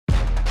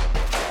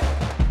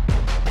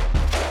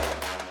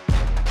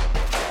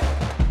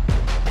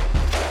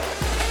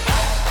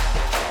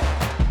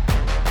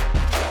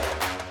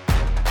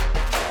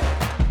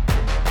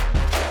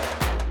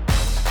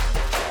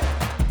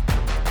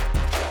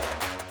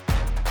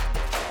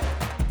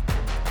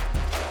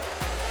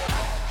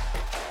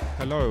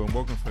Hello and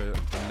welcome for the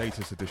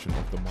latest edition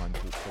of the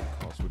MindTalks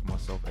podcast with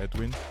myself,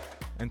 Edwin.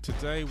 And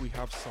today we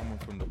have someone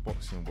from the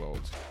boxing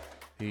world.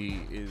 He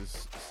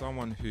is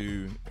someone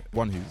who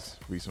won his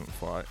recent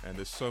fight, and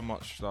there's so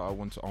much that I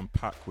want to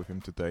unpack with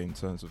him today in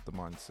terms of the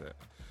mindset.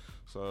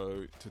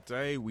 So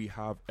today we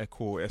have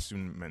Ekow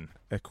Essuman.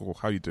 Ekow,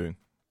 how you doing?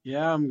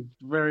 Yeah, I'm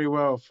very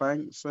well,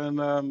 thanks. And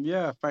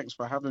thanks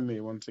for having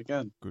me once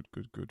again.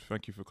 Good.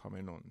 Thank you for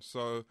coming on.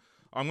 So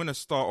I'm going to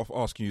start off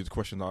asking you the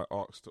question that I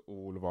asked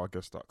all of our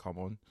guests that come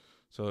on.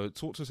 So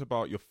talk to us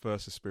about your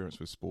first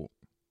experience with sport.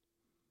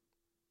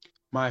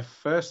 My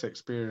first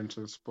experience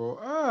with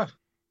sport.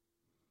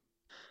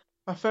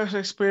 My first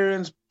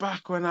experience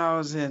back when I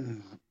was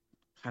in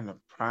kind of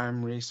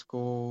primary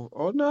school.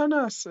 Or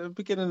no,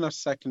 beginning of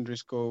secondary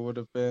school would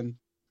have been.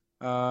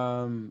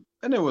 And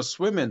it was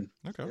swimming.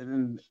 Okay.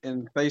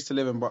 I used to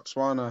live in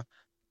Botswana.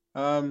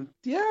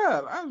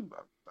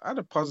 I had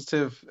a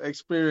positive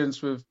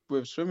experience with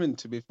swimming,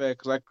 to be fair,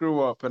 because I grew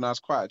up and I was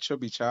quite a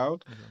chubby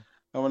child. Okay.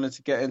 I wanted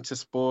to get into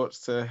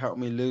sports to help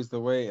me lose the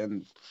weight,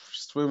 and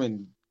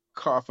swimming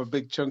cut off a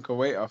big chunk of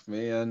weight off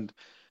me. And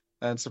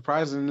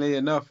surprisingly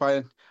enough,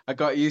 I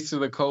got used to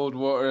the cold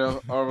water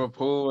of a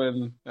pool,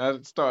 and I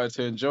started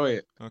to enjoy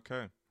it.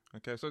 Okay.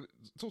 So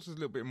talk to us a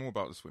little bit more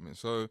about the swimming.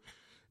 So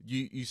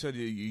you said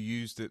you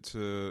used it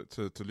to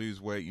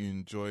lose weight. You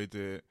enjoyed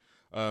it.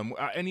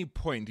 At any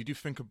point, did you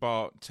think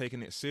about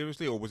taking it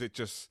seriously, or was it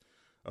just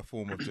a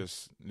form of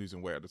just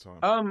losing weight at the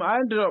time? I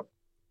ended up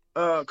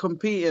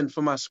competing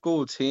for my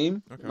school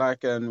team,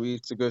 Okay. and we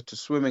used to go to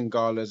swimming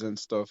galas and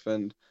stuff.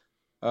 And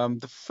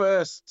the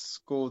first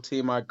school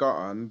team I got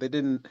on, they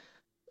didn't.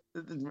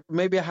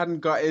 Maybe I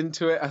hadn't got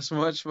into it as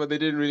much, but they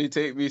didn't really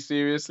take me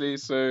seriously.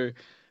 So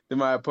they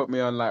might have put me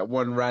on like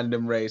one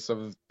random race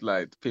of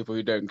like people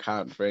who don't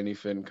count for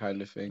anything,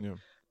 kind of thing. Yeah.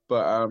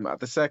 But at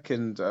the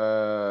second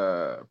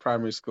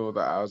primary school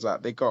that I was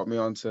at, they got me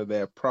onto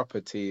their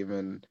proper team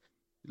and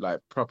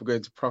like proper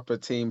going to proper Yeah.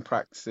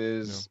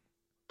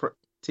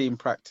 team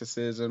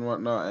practices and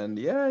whatnot. And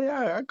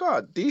I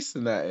got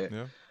decent at it.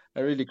 Yeah.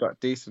 I really got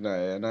decent at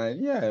it, and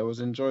it was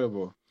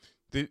enjoyable.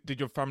 Did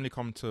your family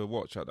come to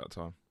watch at that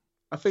time?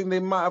 I think they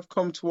might have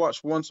come to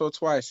watch once or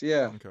twice.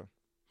 Yeah. Okay.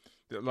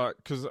 Like,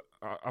 because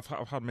I've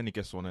had many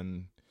guests on,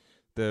 and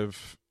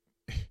they've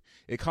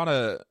it kind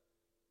of,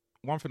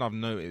 one thing I've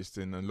noticed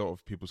in a lot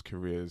of people's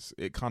careers,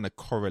 it kind of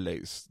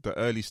correlates the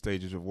early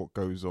stages of what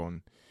goes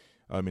on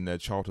in their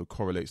childhood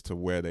correlates to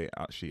where they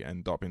actually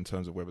end up in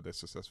terms of whether they're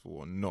successful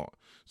or not.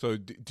 So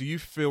do you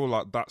feel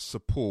like that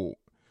support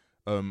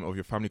of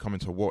your family coming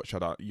to watch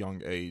at that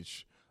young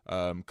age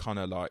kind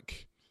of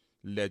like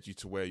led you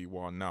to where you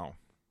are now?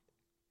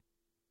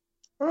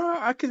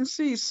 I can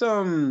see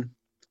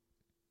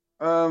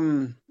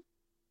um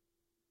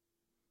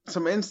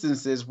some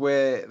instances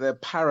where they're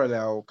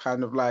parallel,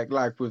 kind of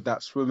like with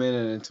that swimming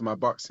and into my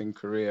boxing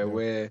career, Yeah.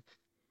 where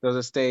there was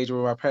a stage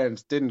where my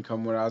parents didn't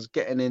come, where I was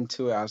getting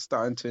into it, I was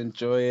starting to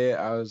enjoy it,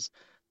 I was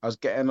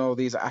getting all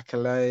these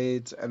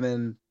accolades, and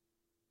then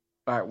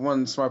like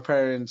once my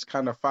parents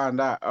kind of found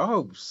out,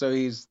 oh, so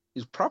he's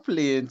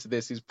properly into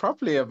this, he's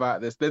properly about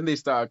this, then they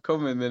started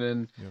coming, and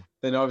then Yeah.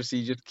 then obviously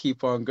you just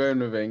keep on going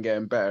with it and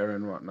getting better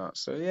and whatnot.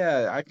 So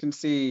yeah, I can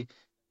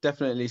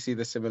definitely see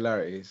the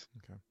similarities.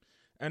 Okay.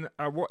 And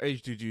at what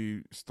age did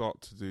you start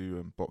to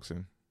do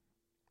boxing?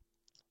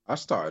 I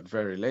started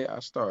very late. I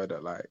started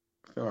at like,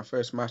 I think my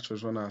first match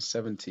was when I was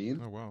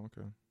 17. Oh wow.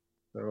 Okay.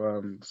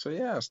 So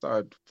yeah, I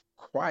started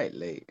quite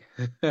late.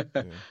 Yeah.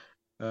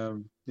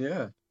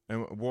 Yeah.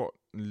 And what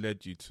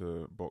led you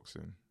to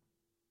boxing?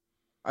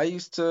 I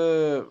used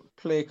to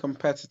play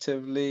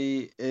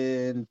competitively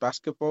in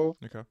basketball.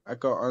 Okay. I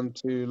got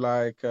onto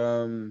like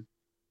a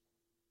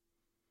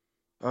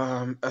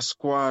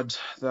squad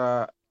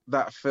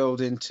that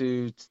filled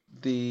into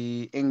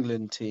the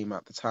England team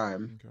at the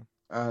time. Okay.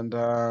 And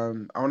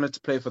I wanted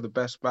to play for the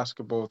best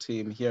basketball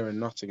team here in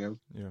Nottingham.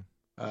 Yeah.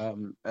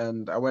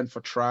 And I went for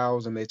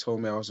trials, and they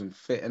told me I wasn't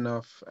fit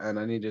enough, and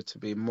I needed to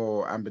be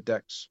more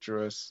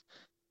ambidextrous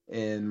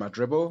in my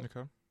dribble.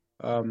 Okay.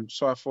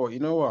 So I thought, you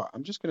know what?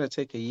 I'm just gonna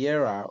take a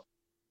year out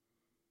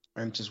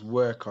and just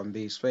work on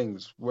these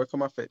things, work on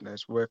my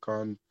fitness, work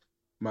on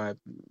my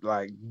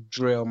like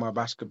drill my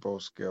basketball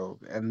skill,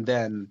 and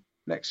then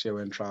next year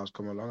when trials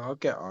come along, I'll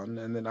get on,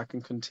 and then I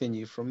can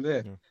continue from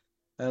there. Yeah.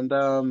 And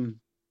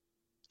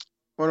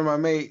one of my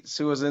mates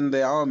who was in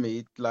the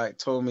army like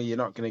told me you're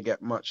not gonna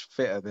get much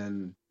fitter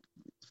than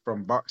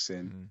from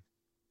boxing.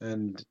 Mm.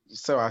 And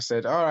so I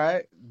said, all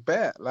right,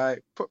 bet,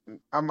 like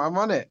I'm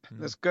on it.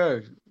 Mm. Let's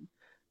go.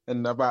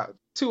 And about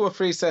 2 or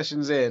 3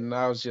 sessions in,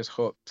 I was just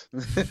hooked.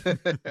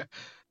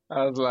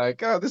 I was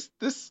like, oh, this,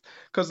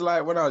 because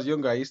like when I was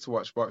younger, I used to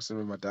watch boxing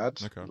with my dad.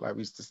 Okay. Like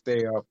we used to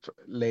stay up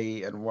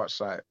late and watch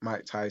like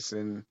Mike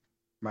Tyson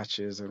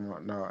matches and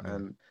whatnot. Yeah.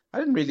 And I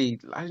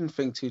didn't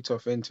think too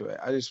tough into it.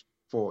 I just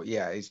thought,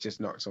 yeah, he's just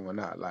knocked someone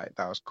out. Like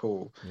that was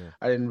cool. Yeah.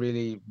 I didn't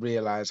really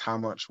realize how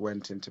much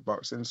went into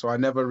boxing. So I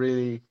never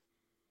really,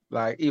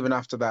 like, even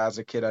after that as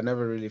a kid, I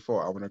never really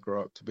thought I want to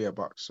grow up to be a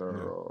boxer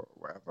Yeah. or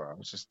whatever. I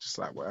was just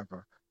like,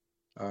 whatever.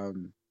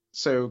 Um,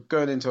 so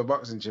going into a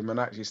boxing gym and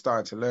actually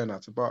starting to learn how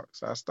to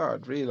box, I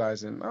started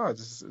realizing, oh,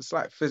 it's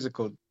like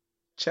physical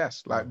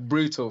chess, Yeah. like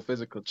brutal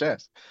physical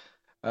chess.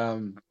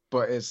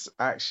 But it's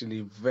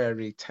actually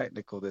very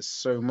technical. There's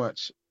so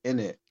much in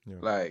it. Yeah.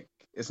 Like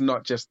it's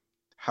not just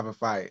have a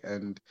fight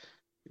and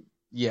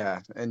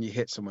yeah, and you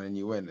hit someone and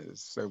you win.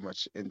 There's so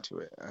much into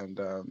it. And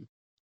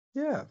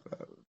yeah,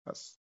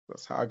 that's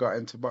how I got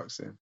into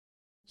boxing.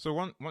 So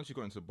once you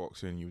got into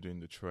boxing, you were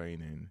doing the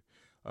training.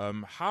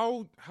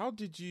 How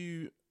did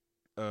you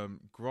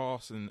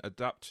grasp and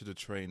adapt to the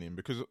training?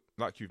 Because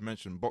like you've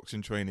mentioned,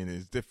 boxing training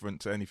is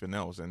different to anything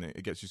else, and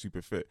it gets you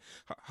super fit.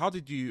 How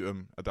did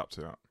you adapt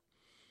to that?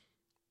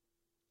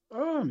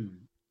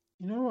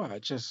 You know what? I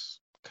just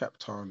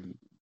kept on,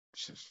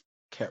 just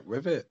kept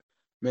with it.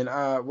 I mean,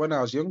 when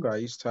I was younger, I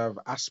used to have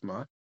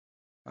asthma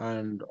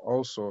and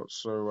all sorts.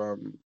 So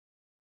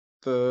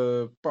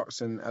the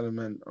boxing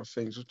element of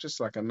things was just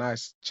like a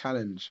nice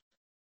challenge.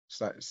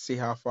 Just like see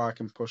how far I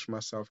can push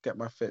myself, get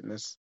my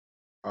fitness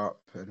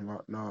up and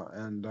whatnot.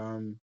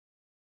 And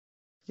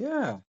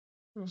yeah,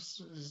 it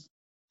was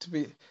to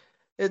be.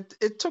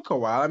 It took a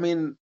while. I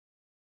mean,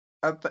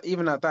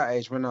 even at that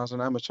age, when I was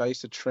an amateur, I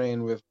used to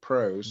train with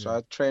pros. So Yeah.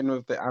 I trained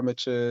with the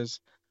amateurs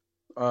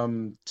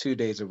 2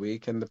 days a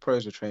week, and the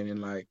pros were training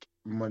like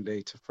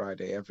Monday to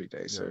Friday every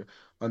day. Yeah. So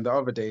on the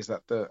other days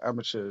that the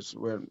amateurs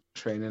weren't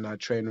training, I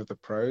trained with the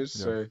pros.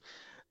 Yeah.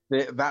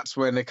 So that's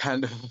when it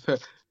kind of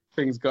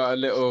things got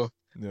Yeah.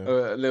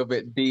 a little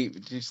bit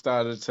deep. You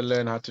started to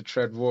learn how to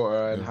tread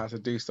water and Yeah. how to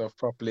do stuff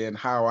properly, and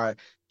how I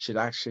should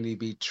actually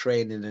be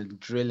training and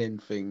drilling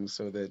things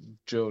so they're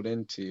drilled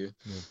into you.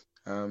 Yeah.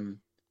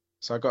 Um,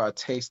 so I got a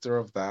taster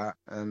of that,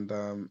 and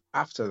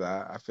after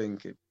that, I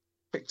think it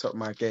picked up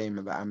my game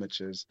in the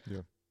amateurs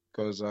Yeah.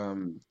 because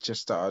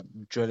just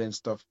started drilling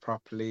stuff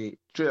properly,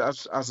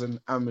 as an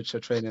amateur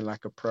training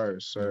like a pro. Yeah.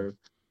 So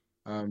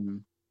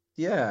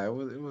yeah,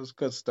 it was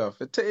good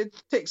stuff. It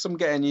takes some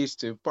getting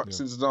used to. Yeah.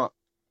 Boxing's not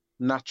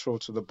natural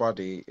to the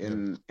body Yeah.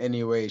 in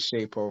any way,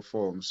 shape, or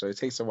form. So it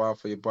takes a while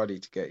for your body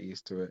to get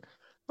used to it.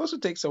 Also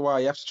takes a while.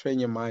 You have to train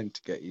your mind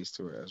to get used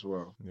to it as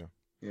well. Yeah.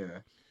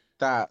 Yeah,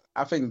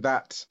 I think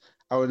that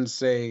I wouldn't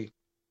say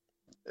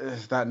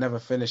that never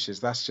finishes.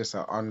 That's just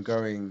an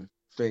ongoing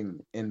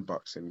thing in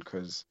boxing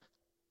because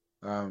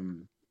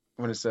um,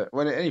 when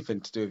anything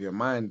to do with your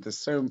mind, there's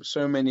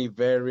so many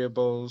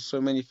variables,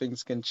 so many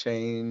things can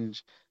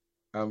change.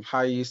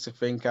 How you used to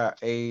think at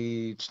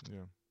age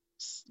Yeah.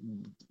 s-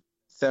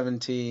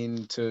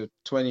 17 to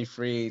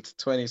 23 to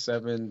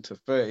 27 to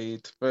 30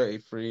 to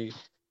 33,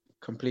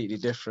 completely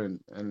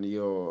different, and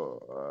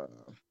your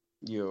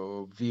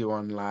view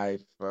on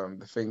life,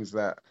 the things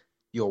that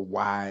your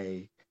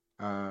why,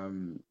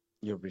 um,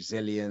 your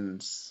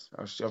resilience.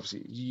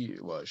 Obviously,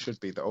 well, it should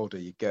be the older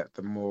you get,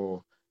 the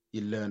more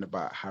you learn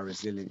about how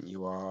resilient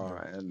you Yeah. are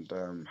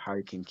and how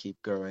you can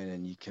keep going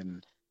and you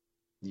can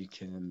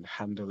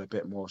handle a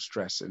bit more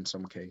stress in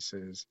some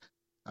cases.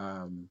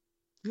 Um,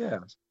 yeah,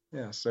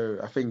 yeah. So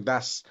I think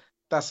that's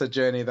a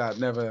journey that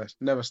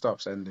never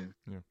stops ending.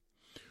 Yeah.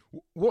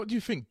 What do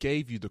you think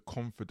gave you the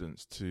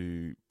confidence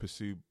to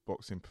pursue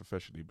boxing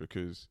professionally?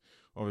 Because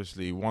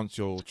obviously, once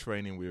you're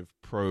training with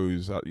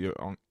pros at your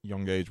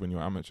young age when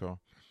you're amateur,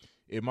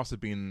 it must have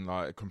been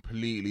like a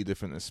completely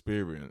different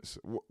experience.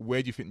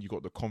 Where do you think you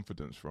got the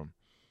confidence from?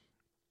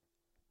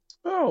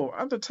 Oh,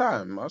 at the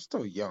time, I was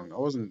still young. I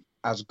wasn't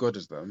as good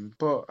as them,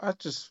 but I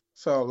just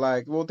felt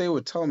like, well, they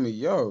would tell me,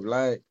 yo,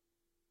 like,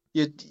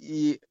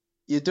 you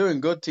you're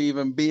doing good to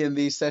even be in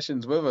these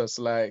sessions with us.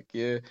 Like,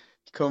 you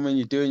come in,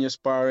 you're doing your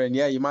sparring.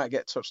 Yeah, you might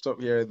get touched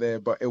up here or there,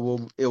 but it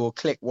will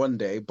click one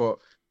day. But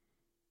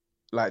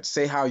like, to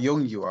say how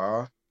young you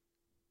are,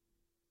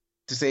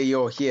 to say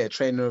you're here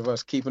training with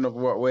us, keeping up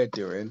with what we're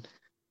doing,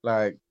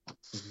 like,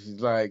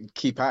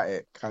 keep at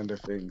it, kind of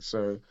thing.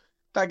 So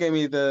that gave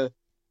me the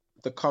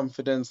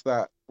confidence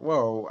that,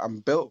 well, I'm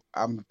built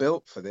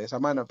for this. I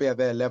might not be at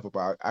their level,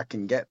 but I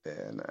can get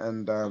there,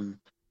 and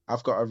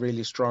I've got a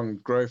really strong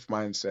growth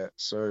mindset.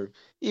 So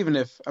even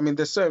if, I mean,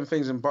 there's certain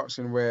things in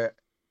boxing where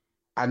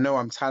I know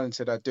I'm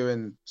talented at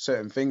doing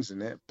certain things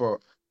in it,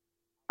 but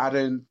I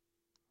don't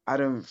I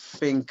don't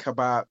think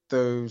about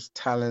those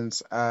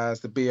talents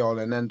as the be all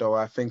and end all.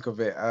 I think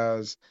of it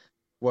as,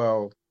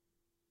 well,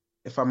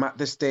 if I'm at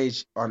this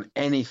stage on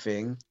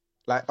anything,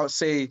 like I'll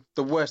say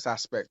the worst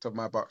aspect of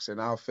my boxing,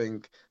 I'll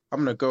think I'm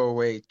gonna go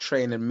away,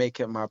 train, and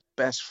make it my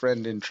best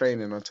friend in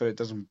training until it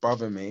doesn't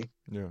bother me,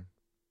 Yeah.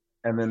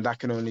 and then that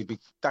can only be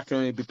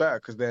better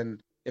because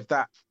then if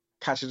that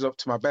catches up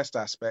to my best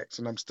aspects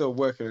and I'm still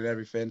working on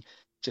everything,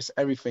 just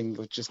everything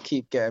will just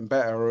keep getting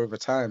better over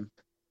time,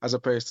 as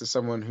opposed to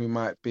someone who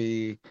might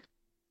be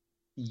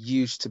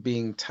used to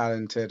being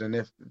talented, and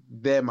if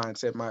their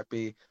mindset might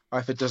be, oh,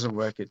 if it doesn't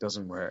work, it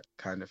doesn't work,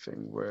 kind of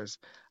thing. Whereas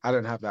I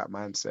don't have that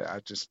mindset. I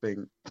just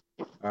think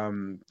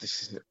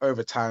this is,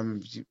 over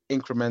time,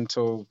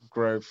 incremental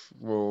growth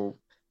will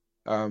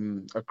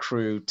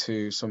accrue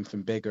to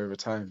something big over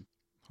time.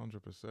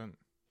 100%.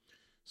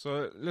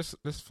 So let's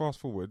fast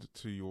forward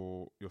to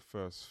your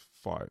first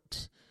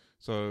fight.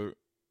 So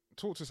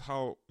talk to us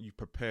how you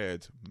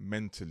prepared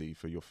mentally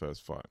for your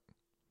first fight.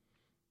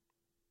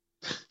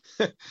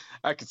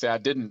 I could say I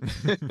didn't.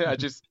 I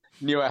just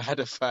knew I had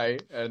a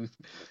fight, and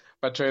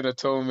my trainer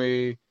told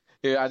me,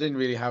 yeah, I didn't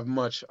really have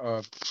much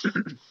of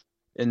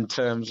in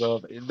terms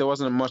of there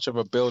wasn't much of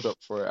a build up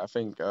for it. I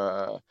think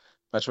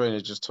my trainer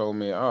just told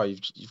me, "Oh,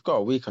 you've got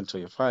a week until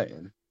you're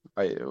fighting."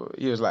 Like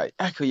he was like,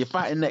 "Echo, you're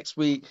fighting next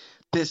week,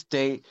 this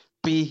date,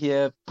 be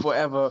here,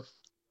 whatever,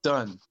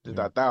 done."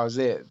 Yeah. That was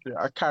it.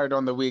 I carried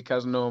on the week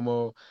as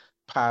normal,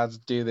 pads,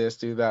 do this,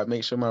 do that,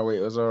 make sure my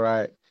weight was all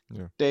right.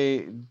 Yeah.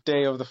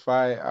 Day of the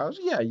fight, I was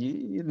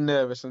you're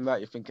nervous and that.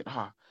 You're thinking,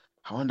 I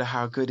wonder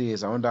how good he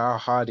is. I wonder how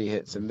hard he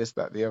hits and this,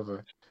 that, the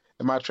other.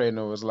 And my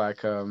trainer was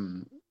like, a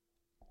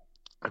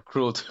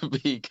cruel to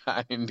be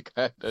kind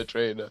of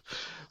trainer.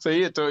 So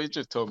he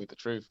just told me the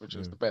truth, which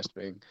was the best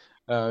thing.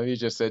 He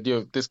just said,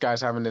 "Yo, this guy's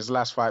having his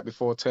last fight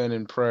before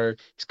turning pro.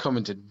 He's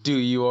coming to do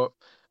you up.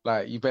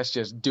 Like you best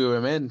just do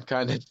him in,"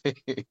 kind of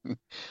thing.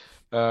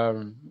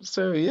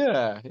 So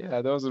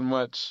there wasn't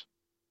much.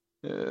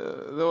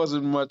 There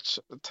wasn't much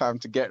time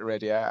to get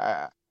ready.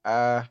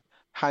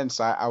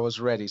 Hindsight, I was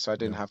ready, so I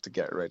didn't Yeah. have to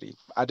get ready.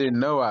 I didn't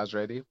know I was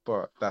ready,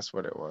 but that's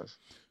what it was.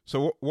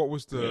 So what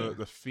was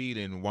the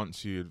feeling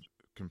once you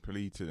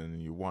completed and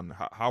you won?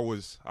 How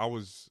was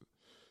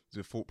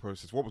the thought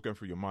process? What was going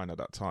through your mind at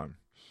that time?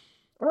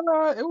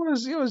 It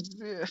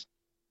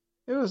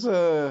was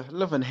a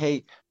love and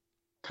hate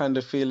kind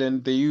of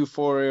feeling, the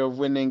euphoria of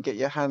winning, get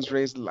your hands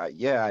raised, like,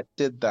 yeah, I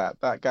did that.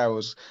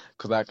 Because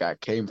that guy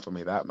came for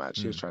me that match.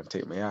 He was trying to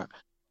take me out.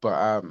 But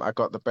I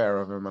got the better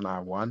of him and I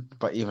won.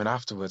 But even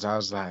afterwards, I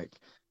was like,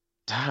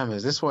 damn,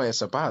 is this what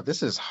it's about?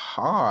 This is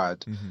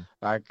hard. Mm-hmm.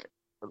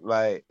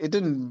 Like it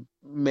didn't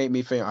make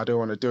me think I don't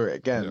want to do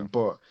it Yeah. again,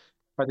 but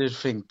I did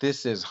think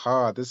this is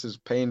hard, this is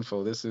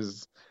painful, this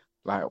is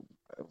like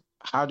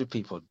how do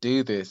people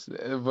do this?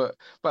 But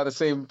at the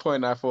same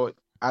point, I thought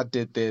I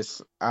did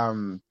this.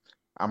 I'm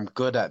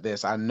good at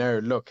this. I know.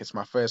 Look, it's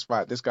my first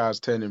fight. This guy's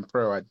turning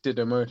pro. I did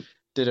him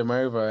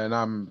over, and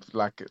I'm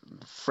like a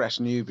fresh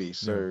newbie. Yeah.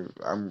 So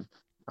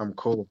I'm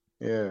cool.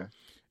 Yeah.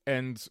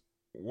 And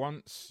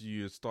once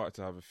you started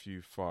to have a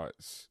few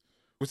fights,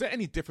 was there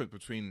any difference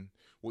between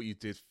what you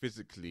did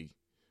physically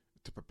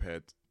to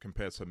prepare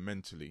compared to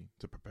mentally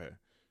to prepare?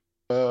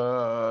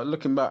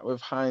 Looking back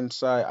with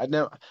hindsight, I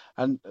never,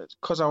 and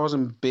because I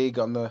wasn't big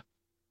on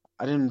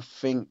I didn't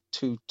think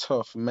too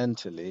tough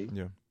mentally.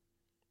 Yeah.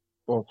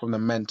 Or from the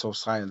mental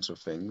science of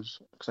things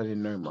because I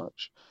didn't know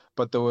much.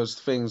 But there was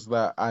things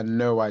that I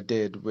know I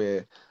did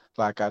where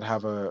like I'd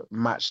have a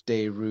match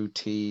day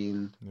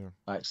routine. Yeah.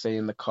 Like say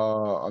in the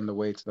car on the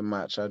way to the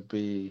match, I'd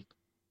be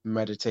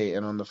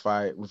meditating on the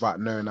fight without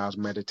knowing I was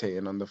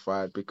meditating on the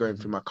fight. I'd be going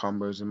through my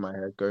combos in my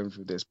head, going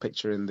through this,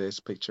 picturing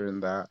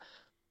that.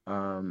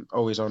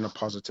 Always on a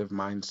positive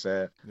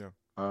mindset.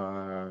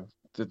 Yeah.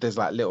 There's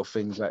like little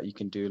things that you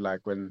can do,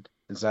 like when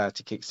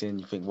anxiety kicks in,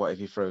 you think, what if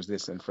he throws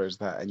this and throws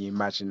that, and you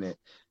imagine it.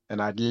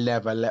 And I'd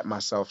never let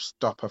myself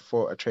stop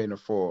a train of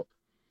thought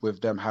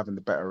with them having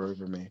the better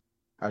over me.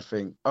 I'd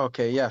think,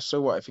 okay, yeah,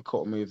 so what if he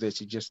caught me with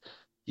this? You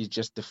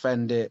just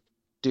defend it,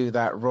 do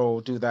that roll,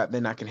 do that,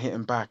 then I can hit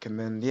him back, and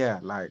then yeah,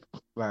 like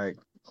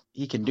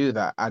he can do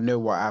that. I know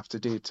what I have to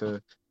do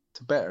to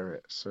better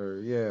it.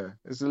 So yeah,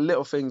 it's the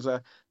little things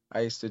that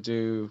I used to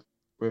do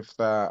with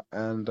that,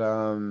 and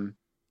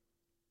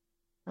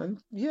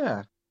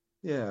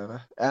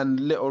and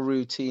little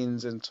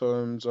routines in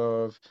terms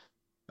of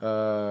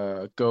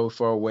go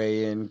for a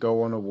weigh-in,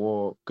 go on a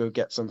walk, go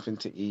get something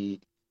to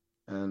eat,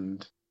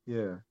 and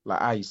yeah,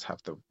 like I used to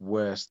have the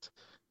worst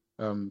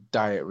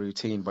diet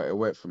routine, but it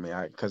worked for me.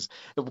 Because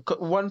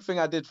one thing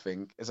I did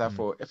think is I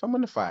thought if I'm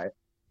gonna fight,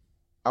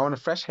 I want a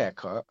fresh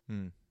haircut.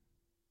 Mm.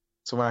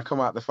 So when I come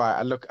out the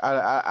fight,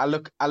 I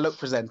look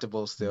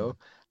presentable still,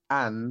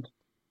 and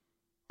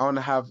I want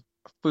to have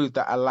food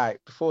that I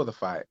like before the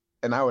fight.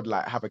 And I would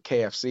like have a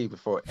KFC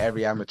before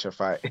every amateur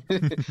fight.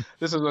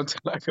 This was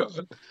until I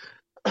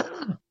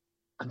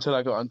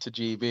got onto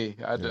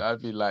GB.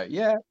 I'd be like,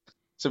 yeah.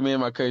 So me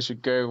and my coach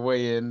would go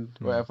weigh in,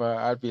 whatever.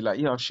 I'd be like,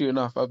 yeah, I'm shooting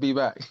off. I'll be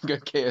back. Go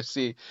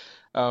KFC.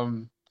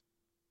 Um,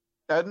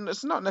 and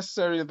it's not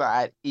necessarily that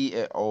I'd eat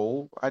it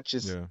all. I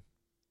just Yeah.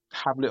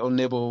 have little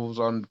nibbles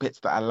on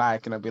bits that I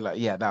like, and I'd be like,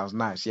 yeah, that was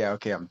nice. Yeah,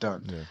 okay, I'm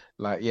done. Yeah.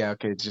 Like, yeah,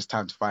 okay, it's just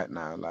time to fight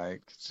now.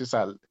 Like, it's just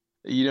like,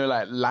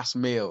 like last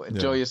meal.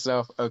 Enjoy Yeah.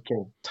 yourself.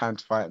 Okay, time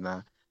to fight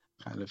now,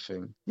 kind of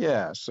thing.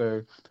 Yeah.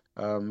 So,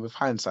 with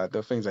hindsight, there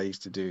are things I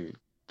used to do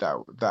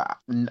that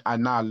I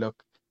now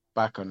look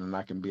back on and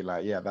I can be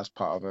like, yeah, that's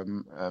part of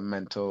a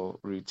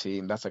mental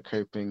routine. That's a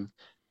coping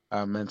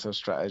mental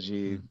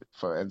strategy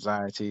for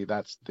anxiety.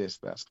 That's this,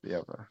 that's the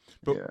other.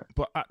 But Yeah.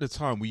 but at the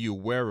time, were you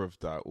aware of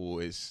that,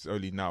 or it's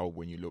only now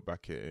when you look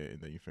back at it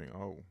and then you think,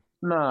 oh,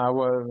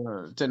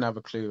 No, didn't have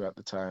a clue at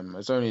the time.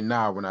 It's only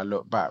now when I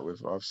look back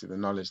with obviously the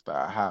knowledge that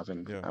I have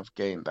and yeah, I've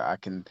gained that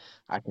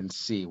I can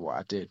see what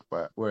I did.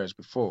 But whereas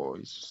before,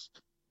 it's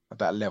just at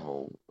that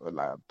level,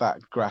 like that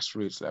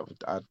grassroots level,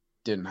 I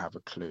didn't have a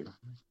clue.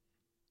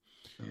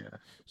 Yeah.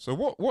 So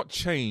what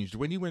changed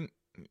when you went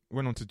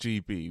went on to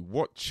GB.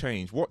 What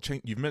changed? What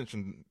changed? You've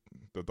mentioned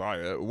the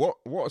diet. What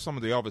are some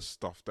of the other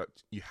stuff that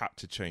you had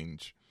to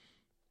change?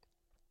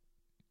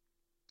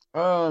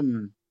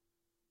 Um,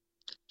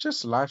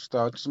 just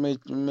lifestyle. Just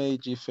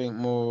made you think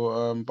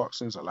more.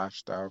 Boxing's a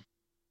lifestyle.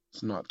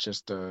 It's not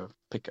just a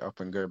pick it up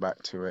and go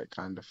back to it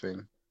kind of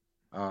thing.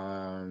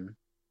 Um,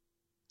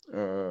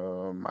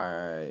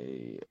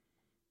 I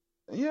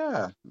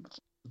yeah,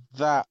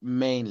 that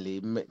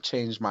mainly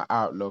changed my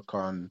outlook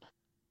on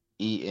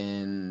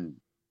eating,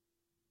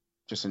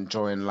 just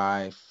enjoying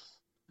life.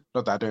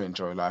 Not that I don't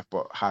enjoy life,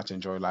 but how to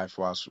enjoy life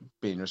whilst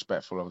being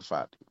respectful of the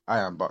fact I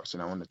am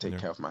boxing. I want to take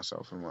Yeah, care of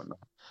myself and whatnot.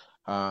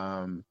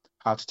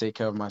 How to take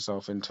care of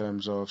myself in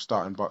terms of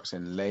starting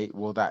boxing late.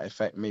 Will that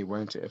affect me?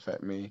 Won't it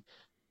affect me?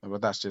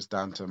 But that's just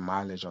down to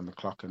mileage on the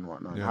clock and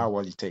whatnot, and yeah, how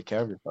well you take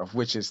care of yourself,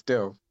 which is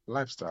still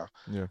lifestyle.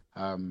 yeah.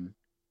 Um,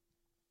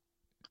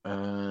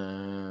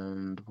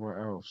 and what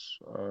else?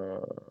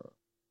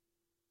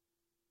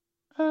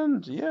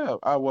 And yeah,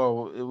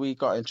 well, we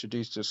got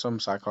introduced to some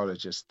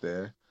psychologists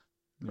there.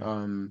 Yeah,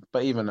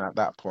 But even at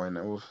that point,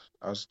 I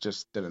was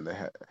just still in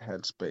the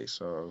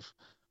headspace of,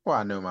 well,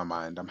 I know my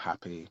mind, I'm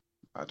happy.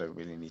 I don't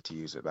really need to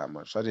use it that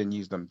much. So I didn't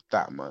use them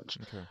that much.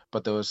 okay.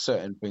 But there were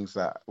certain things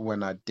that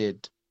when I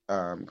did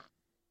um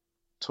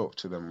talk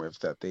to them with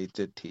that they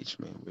did teach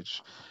me,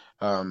 which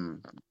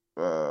um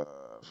uh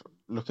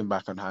looking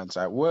back on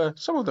hindsight, were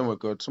some of them were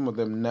good, some of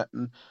them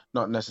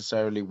not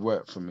necessarily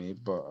worked for me,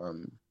 but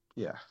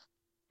yeah,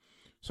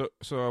 So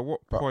at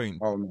what but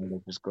point? all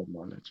knowledge is good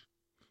knowledge.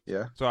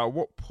 Yeah. So at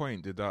what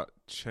point did that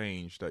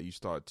change that you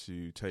started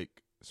to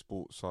take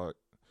sports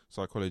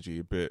psychology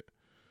a bit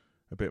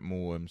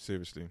more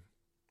seriously?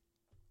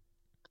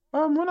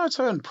 When I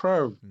turned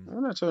pro,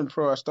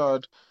 I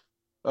started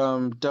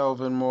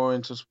delving more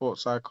into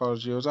sports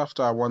psychology. It was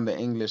after I won the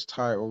English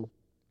title.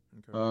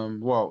 Okay.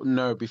 Well,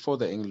 no, before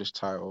the English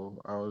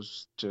title, I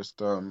was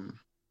just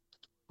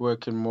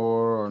working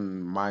more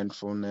on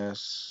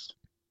mindfulness,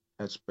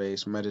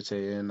 headspace,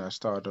 meditating. I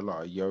started a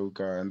lot of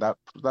yoga, and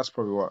that's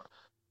probably what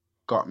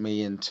got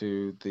me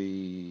into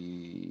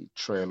the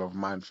trail of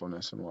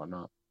mindfulness and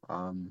whatnot.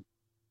 Um,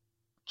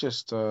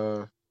 just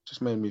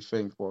just made me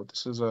think, well,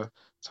 it's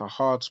a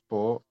hard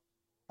sport.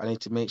 I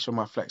need to make sure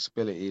my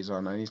flexibility is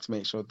on. I need to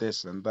make sure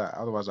this and that.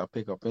 Otherwise, I'll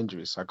pick up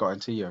injuries. So I got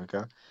into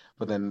yoga,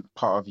 but Yeah. then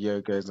part of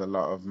yoga is a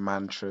lot of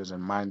mantras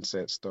and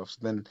mindset stuff. So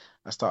then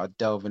I started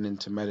delving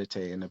into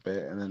meditating a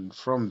bit, and then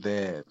from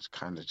there, it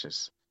kind of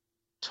just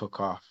took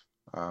off.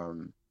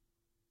 Um,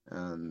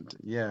 and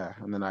yeah,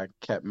 and then I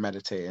kept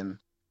meditating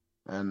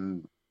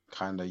and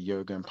kind of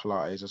yoga and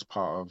Pilates as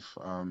part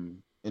of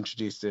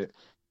introduced it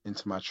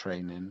into my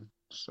training.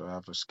 So I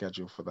have a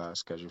schedule for that, a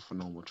schedule for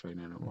normal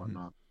training and Hmm.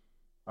 whatnot.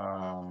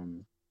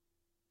 Um,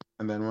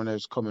 and then when it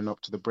was coming up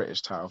to the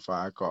British title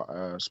fight, I got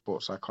a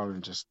sports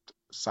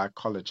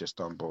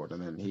psychologist on board,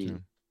 and then Okay.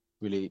 he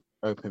really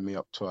opened me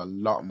up to a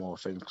lot more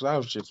things because I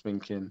was just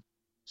thinking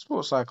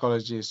sports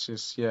psychology is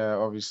just, yeah,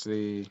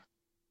 obviously,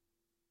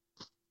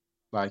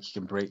 like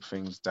you can break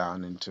things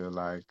down into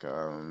like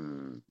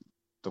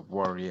the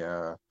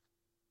warrior,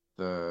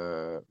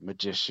 the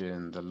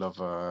magician, the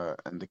lover,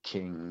 and the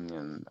king,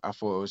 and I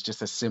thought it was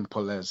just as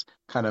simple as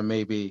kind of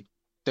maybe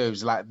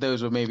those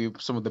were maybe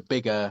some of the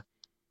bigger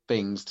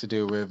things to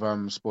do with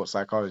sports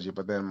psychology,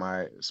 but then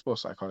my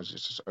sports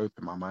psychologist just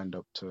opened my mind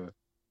up to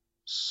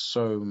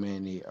so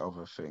many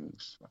other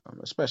things,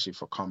 especially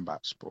for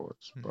combat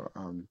sports.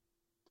 Hmm.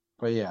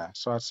 But yeah,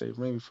 so I'd say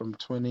maybe from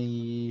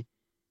 2020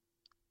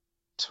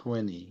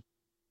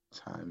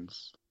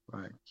 times,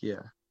 like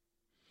yeah.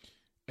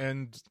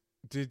 And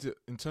did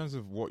in terms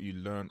of what you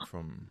learned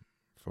from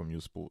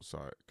your sports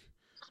psych,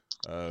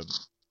 um,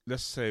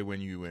 let's say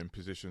when you were in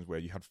positions where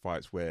you had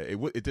fights where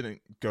it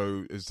didn't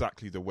go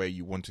exactly the way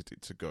you wanted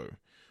it to go.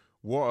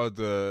 What are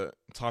the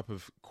type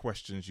of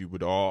questions you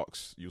would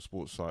ask your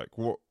sports psych?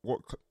 What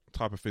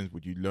type of things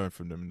would you learn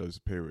from them in those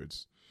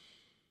periods?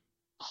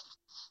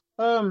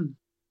 Um,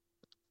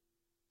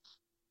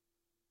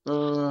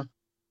 uh,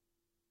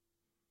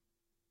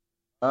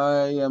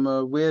 I am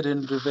a weird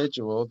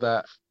individual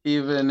that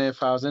even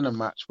if I was in a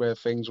match where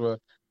things were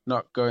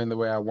not going the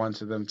way I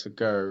wanted them to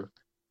go,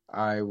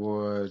 I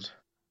would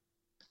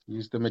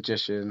use the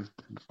magician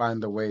and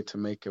find a way to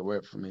make it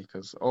work for me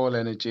because all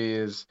energy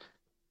is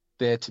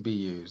there to be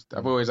used.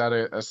 I've Mm, always had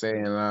a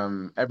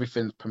saying,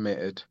 everything's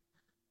permitted.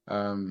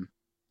 Um,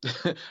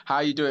 how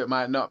you do it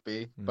might not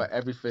be, mm, but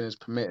everything is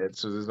permitted.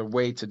 So there's a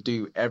way to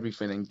do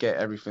everything and get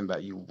everything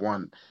that you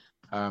want.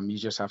 You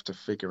just have to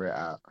figure it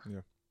out.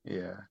 yeah.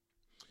 Yeah.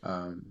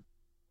 Um,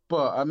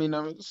 but I mean,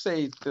 I would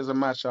say there's a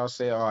match I'll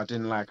say, oh, I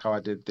didn't like how I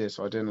did this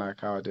or I didn't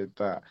like how I did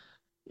that.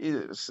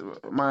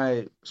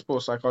 My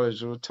sports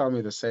psychologist will tell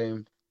me the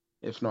same,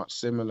 if not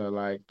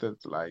similar.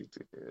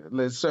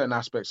 There's certain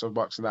aspects of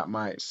boxing that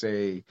might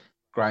say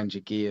grind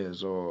your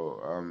gears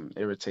or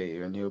irritate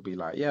you, and he'll be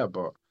like, yeah,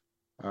 but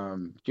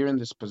you're in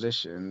this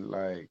position,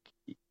 like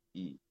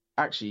y-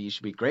 actually you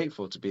should be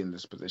grateful to be in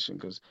this position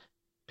because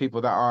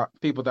people that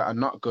are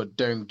not good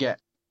don't get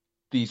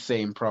these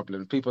same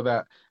problems. People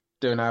that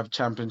don't have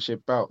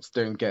championship belts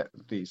don't get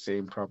these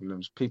same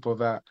problems. People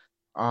that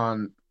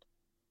aren't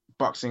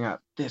boxing at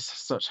this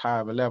such high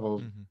of a level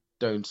Hmm.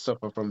 don't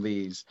suffer from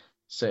these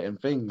certain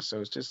things. So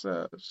it's just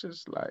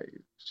like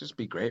just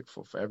be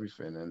grateful for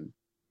everything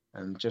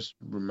and just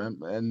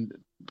remember. And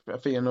I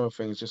think another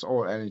thing is just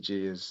all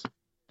energy is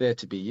there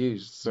to be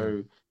used. Yeah,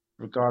 So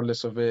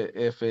regardless of it,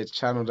 if it's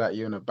channeled at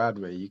you in a bad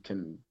way, you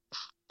can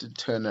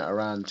turn it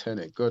around, turn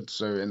it good.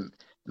 So in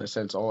a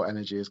sense, all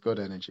energy is good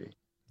energy,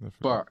 definitely,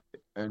 but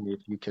only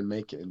if you can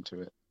make it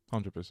into it.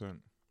 100%.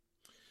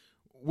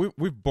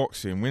 With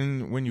boxing,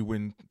 when you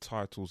win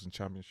titles and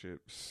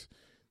championships,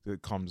 there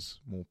comes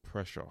more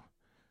pressure.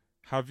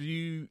 Have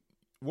you?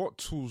 What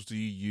tools do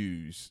you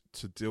use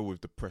to deal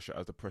with the pressure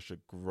as the pressure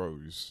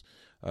grows?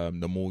 The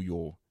more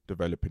you're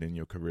developing in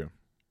your career.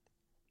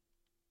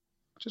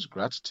 Just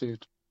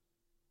gratitude.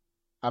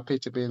 Happy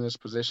to be in this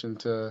position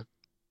to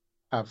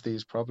have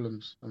these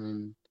problems. I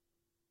mean,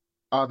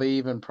 are they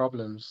even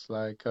problems?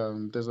 Like,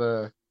 there's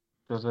a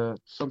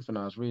something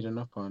I was reading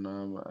up on,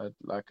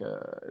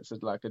 it's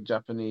like a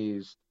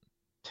Japanese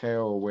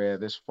tale where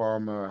this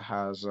farmer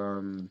has,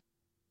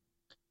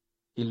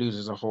 he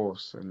loses a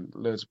horse, and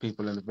loads of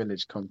people in the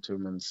village come to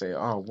him and say,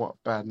 "Oh, what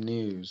bad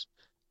news!"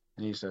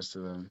 And he says to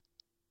them,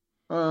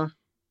 "Uh,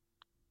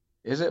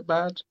 is it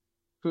bad?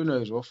 Who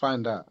knows? We'll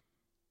find out."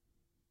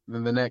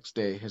 Then the next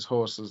day, his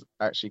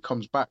actually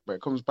comes back, but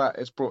it comes back.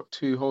 It's brought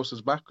two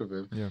horses back with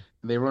him. Yeah.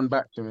 And they run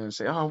back to him and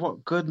say, "Oh,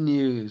 what good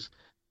news!"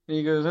 And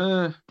he goes,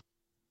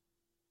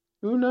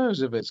 "Who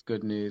knows if it's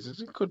good news?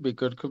 It could be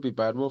good, could be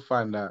bad. We'll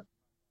find out."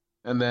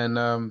 And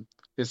then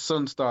his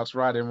son starts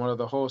riding one of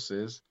the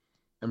horses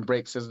and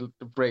breaks his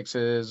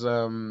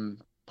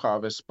part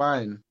of his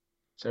spine.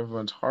 So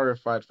everyone's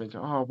horrified, thinking,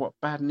 "Oh, what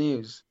bad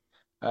news!"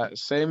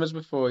 Same as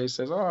before, he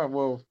says, "Oh,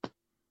 well,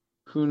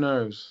 who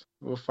knows?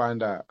 We'll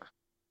find out."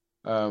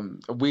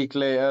 A week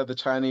later, the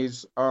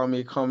Chinese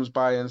army comes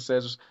by and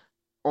says,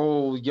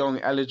 "All young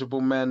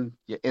eligible men,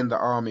 you're in the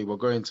army. We're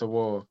going to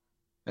war."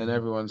 And Mm-hmm.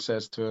 everyone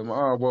says to him,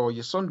 "Oh, well,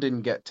 your son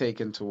didn't get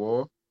taken to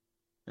war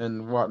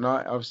and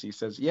whatnot." Obviously, he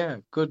says, "Yeah,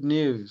 good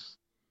news."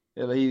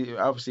 Yeah,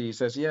 he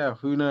says, "Yeah,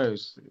 who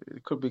knows?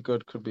 It could be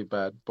good, could be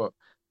bad." But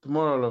the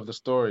moral of the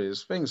story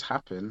is things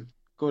happen,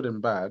 good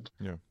and bad.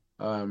 Yeah.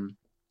 Um,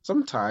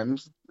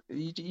 Sometimes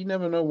you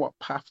never know what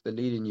path they're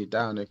leading you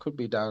down. It could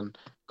be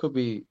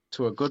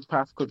to a good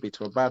path, could be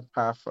to a bad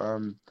path.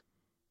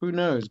 Who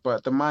knows?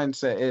 But the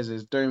mindset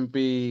is don't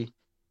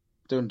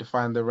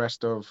define the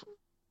rest of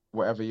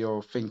whatever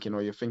you're thinking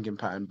or your thinking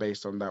pattern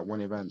based on that one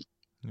event.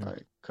 Yeah.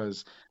 Like,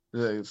 because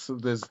there's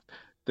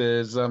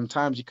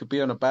times you could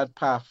be on a bad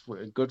path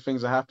where good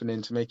things are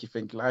happening to make you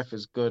think life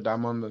is good.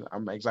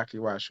 I'm exactly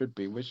where I should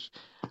be, which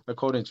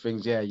according to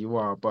things, yeah, you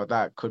are, but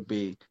that could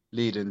be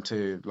leading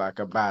to like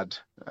a bad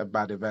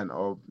event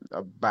or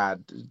a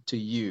bad to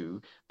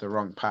you the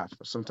wrong path.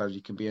 Sometimes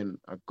you can be in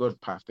a good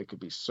path. There could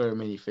be so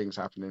many things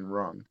happening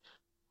wrong,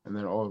 and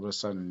then all of a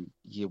sudden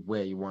you're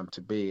where you want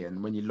to be.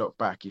 And when you look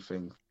back, you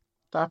think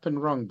that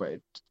happened wrong, but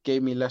it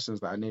gave me lessons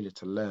that I needed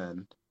to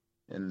learn,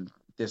 and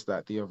this,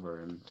 that, the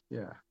other, and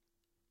yeah,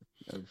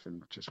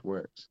 everything just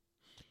works.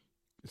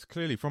 It's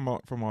clearly from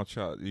our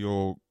chat,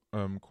 you're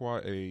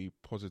quite a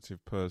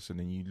positive person,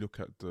 and you look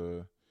at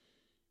the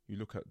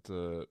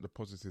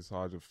positive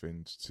side of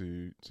things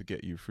to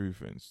get you through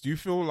things. Do you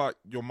feel like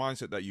your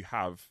mindset that you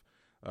have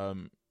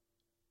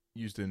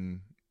used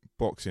in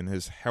boxing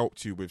has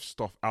helped you with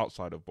stuff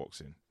outside of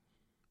boxing?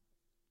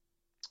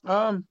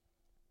 Um,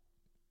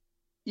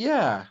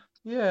 yeah,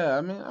 yeah.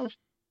 I mean,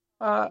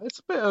 it's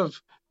a bit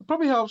of it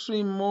probably helps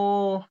me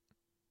more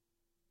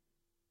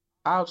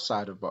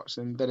outside of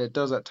boxing than it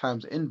does at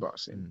times in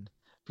boxing, Mm.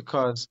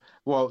 because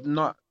well,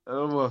 not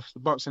well,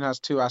 boxing has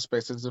two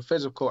aspects. There's the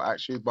physical,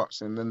 actually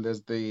boxing, then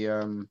there's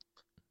the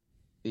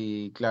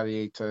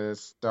gladiator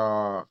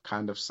star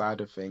kind of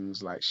side of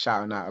things, like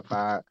shouting out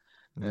about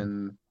Yeah.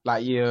 and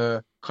like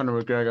your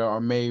Conor McGregor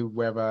or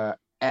Mayweather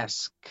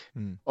esque,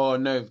 Mm. or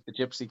no, the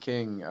Gypsy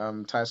King,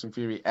 Tyson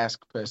Fury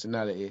esque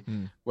personality,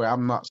 Mm. where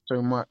I'm not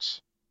so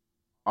much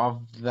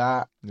of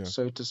that, Yeah.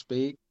 so to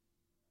speak.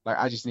 Like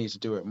I just need to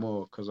do it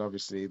more because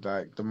obviously,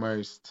 like the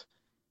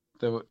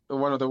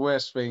one of the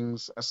worst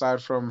things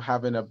aside from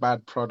having a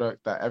bad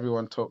product that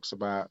everyone talks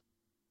about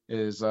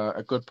is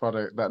a good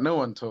product that no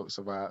one talks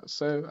about.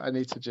 So I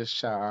need to just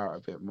shout out a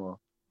bit more.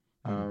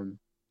 Mm. Um,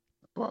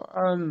 but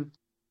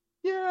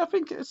yeah, I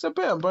think it's a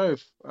bit of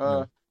both.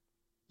 Yeah.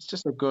 It's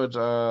just a good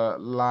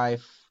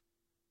life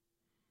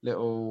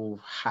little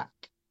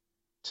hack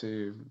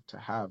to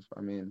have.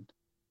 I mean,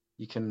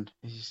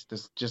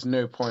 there's just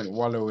no point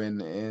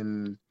wallowing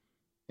in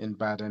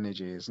bad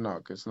energy. It's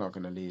not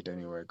going to lead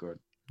anywhere good.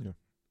 Yeah.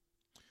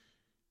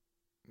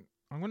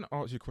 I'm going to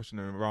ask you a question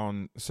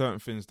around certain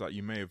things that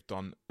you may have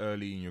done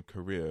early in your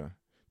career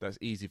that's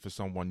easy for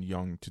someone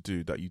young to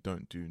do that you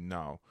don't do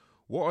now.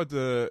 What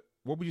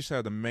would you say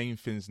are the main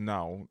things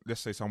now?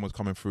 Let's say someone's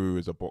coming through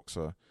as a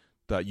boxer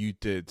that you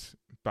did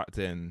back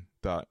then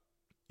that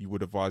you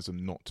would advise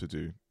them not to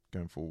do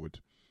going forward.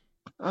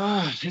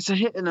 It's a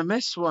hit and a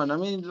miss one. I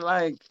mean,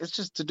 like, it's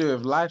just to do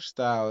with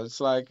lifestyle. It's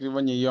like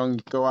when you're young, you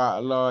go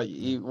out a lot, Yeah.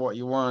 you eat what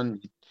you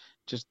want, you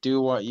just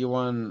do what you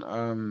want.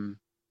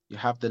 You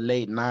have the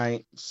late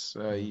nights.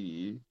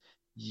 Yeah.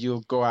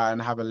 You'll go out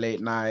and have a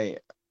late night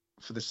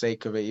for the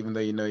sake of it, even though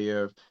you know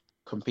you're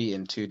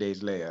competing 2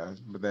 days later.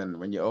 But then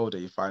when you're older,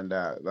 you find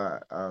out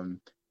that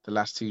the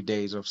last 2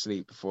 days of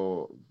sleep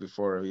before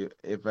a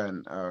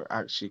event are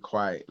actually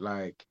quite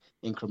like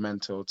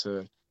incremental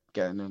to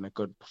getting in a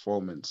good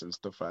performance and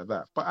stuff like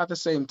that. But at the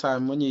same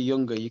time, when you're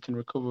younger, you can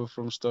recover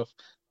from stuff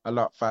a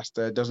lot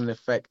faster. It doesn't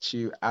affect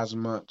you as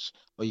much,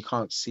 or you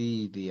can't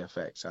see the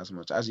effects as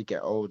much. As you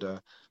get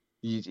older,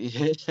 you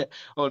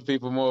old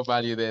people more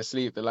value their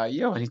sleep. They're like,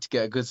 yo, I need to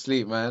get a good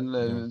sleep, man, Yeah.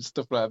 and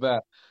stuff like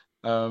that.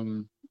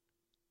 Um,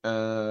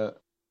 uh,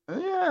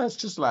 yeah, it's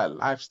just like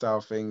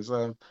lifestyle things.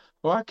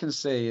 What I can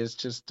say is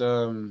just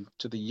to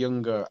the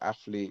younger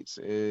athletes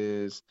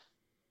is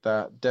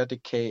that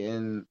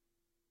dedicating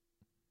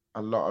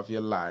a lot of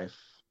your life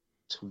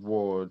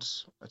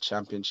towards a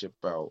championship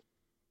belt,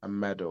 a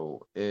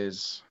medal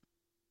is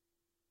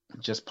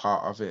just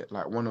part of it.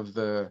 Like one of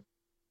the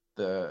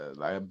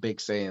like a big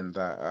saying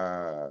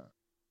that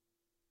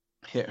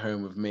hit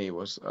home with me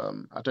was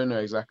I don't know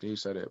exactly who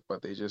said it,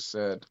 but they just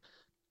said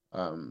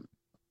um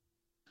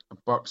a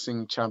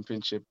boxing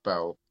championship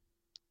belt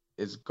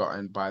is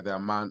gotten by the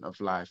amount of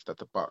life that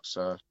the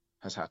boxer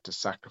has had to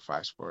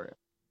sacrifice for it.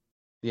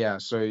 Yeah,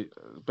 so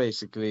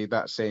basically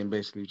that saying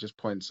basically just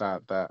points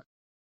out that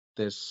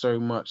there's so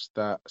much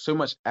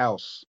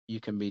else you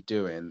can be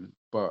doing,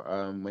 but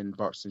when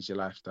boxing's your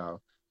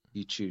lifestyle,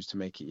 you choose to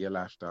make it your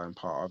lifestyle and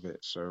part of it.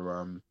 So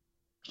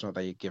it's not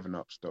that you're giving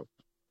up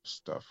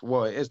stuff.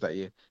 Well, it is that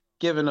you're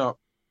giving up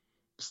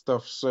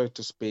stuff, so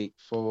to speak,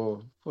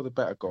 for the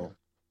better Yeah. goal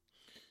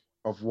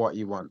of what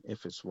you want,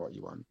 if it's what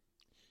you want.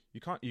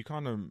 You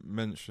kind of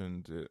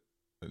mentioned it,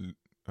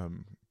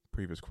 um,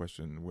 previous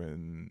question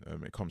when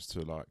it comes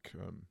to like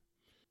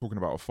talking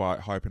about a fight,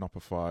 hyping up a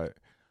fight.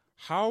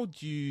 How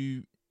do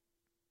you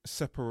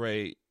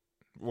separate?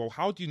 Well,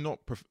 how do you not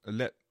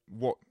let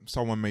what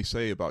someone may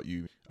say about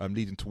you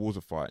leading towards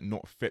a fight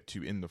not affect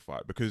you in the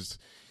fight? Because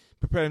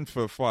preparing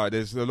for a fight,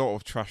 there's a lot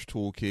of trash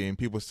talking.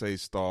 People say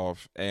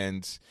stuff,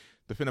 and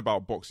the thing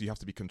about boxing, you have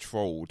to be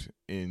controlled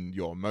in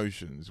your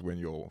emotions when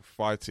you're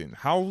fighting.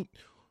 How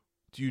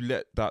do you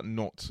let that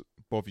not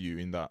bother you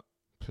in that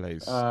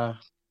place? Uh,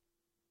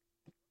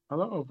 a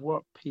lot of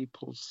what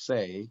people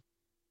say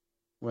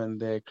when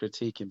they're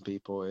critiquing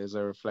people is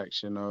a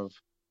reflection of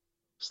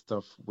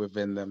stuff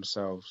within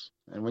themselves.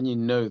 And when you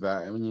know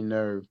that, and when you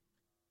know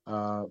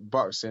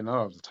boxing, a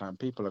lot of the time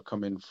people are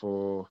coming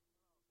for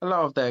a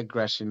lot of the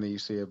aggression that you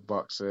see of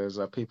boxers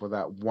are people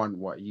that want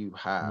what you Yeah,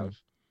 have,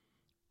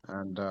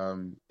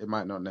 and it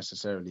might not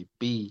necessarily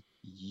be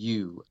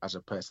you as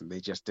a person.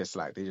 They just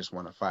dislike. They just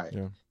want to fight.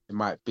 yeah, It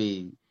might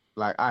be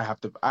like I have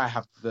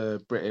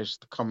the British,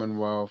 the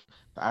Commonwealth,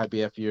 the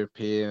IBF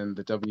European,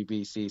 the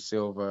WBC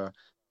silver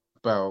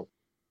belt.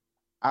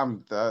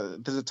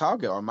 There's a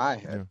target on my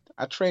head. yeah,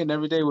 I train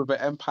every day with an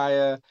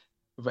Empire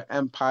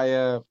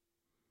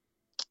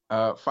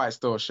fight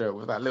store shirt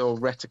with that little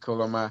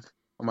reticle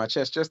on my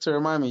chest just to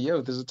remind me,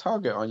 yo, there's a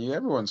target on you.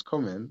 Everyone's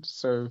coming.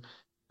 So,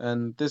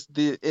 and this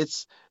the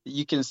it's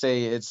you can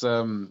say it's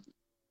one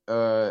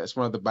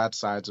of the bad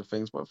sides of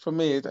things, but for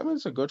me, I mean,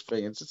 it's a good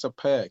thing. It's a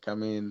perk. I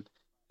mean,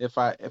 if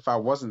I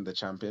wasn't the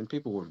champion,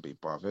 people wouldn't be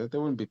bothered.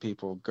 There wouldn't be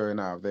people going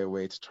out of their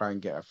way to try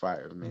and get a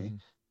fight with me. hmm,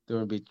 There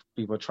wouldn't be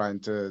people trying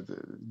to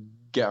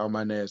get on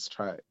my nerves to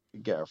try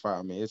get a fight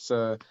with me. It's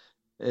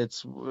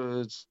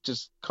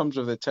just comes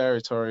with the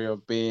territory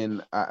of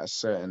being at a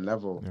certain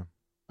level. yeah.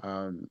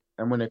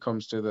 And when it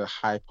comes to the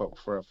hype up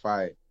for a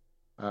fight,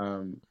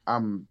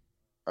 I'm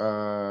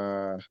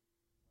uh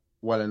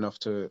well enough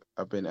to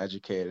have been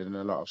educated in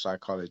a lot of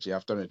psychology.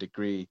 I've done a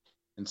degree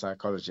in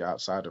psychology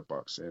outside of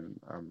boxing.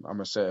 I'm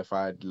a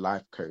certified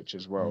life coach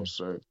as well,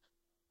 Mm.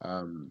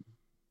 um,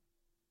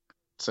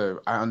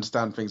 so I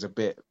understand things a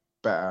bit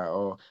better,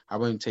 or I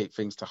won't take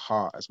things to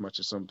heart as much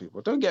as some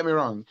people. Don't get me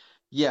wrong.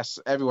 Yes,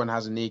 everyone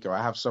has an ego.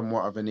 I have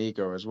somewhat of an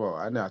ego as well.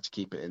 I know how to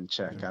keep it in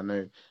check. Yeah. I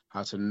know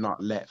how to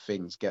not let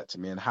things get to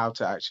me and how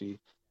to actually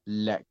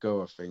let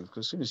go of things.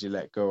 Because as soon as you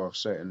let go of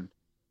certain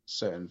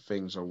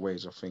things or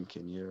ways of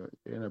thinking, you're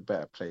in a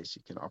better place.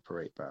 You can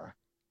operate better.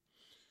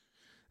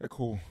 Yeah,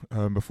 cool.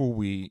 Before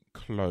we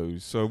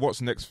close, so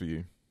what's next for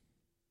you?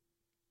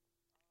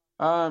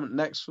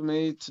 Next for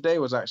me today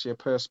was actually a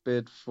purse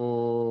bid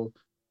for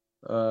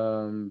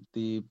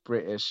the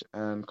British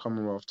and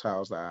Commonwealth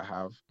titles that I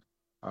have.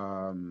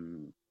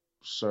 Um,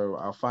 so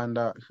I'll find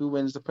out who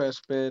wins the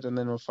purse bid, and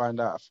then we'll find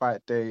out a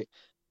fight date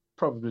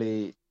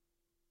probably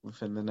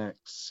within the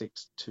next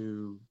 6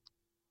 to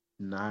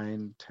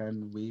 9,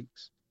 10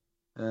 weeks.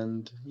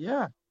 And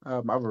yeah,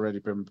 I've already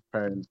been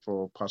preparing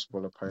for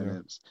possible Yeah.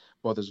 opponents.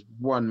 Well, there's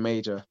one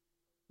major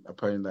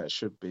opponent that it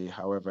should be.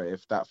 However,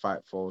 if that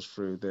fight falls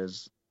through,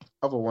 there's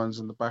other ones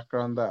in the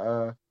background that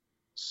are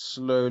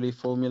slowly Okay.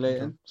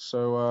 formulating.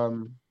 So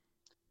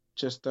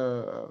just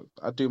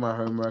I do my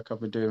homework.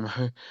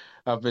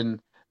 I've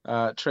been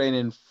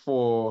training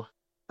for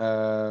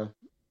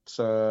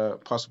so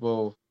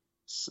possible,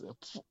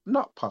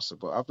 not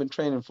possible. I've been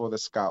training for the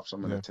scalps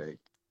I'm gonna Yeah. take.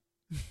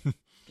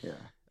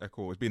 Yeah.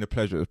 Cool. It's been a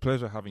pleasure. It's a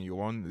pleasure having you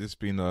on. It's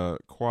been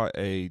quite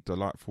a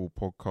delightful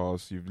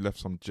podcast. You've left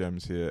some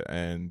gems here,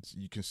 and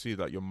you can see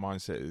that your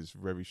mindset is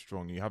very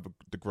strong. You have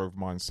the growth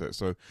mindset.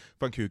 So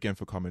thank you again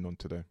for coming on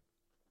today.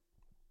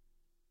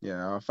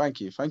 Yeah.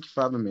 Thank you. Thank you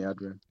for having me,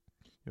 Adrian.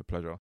 Your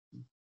pleasure.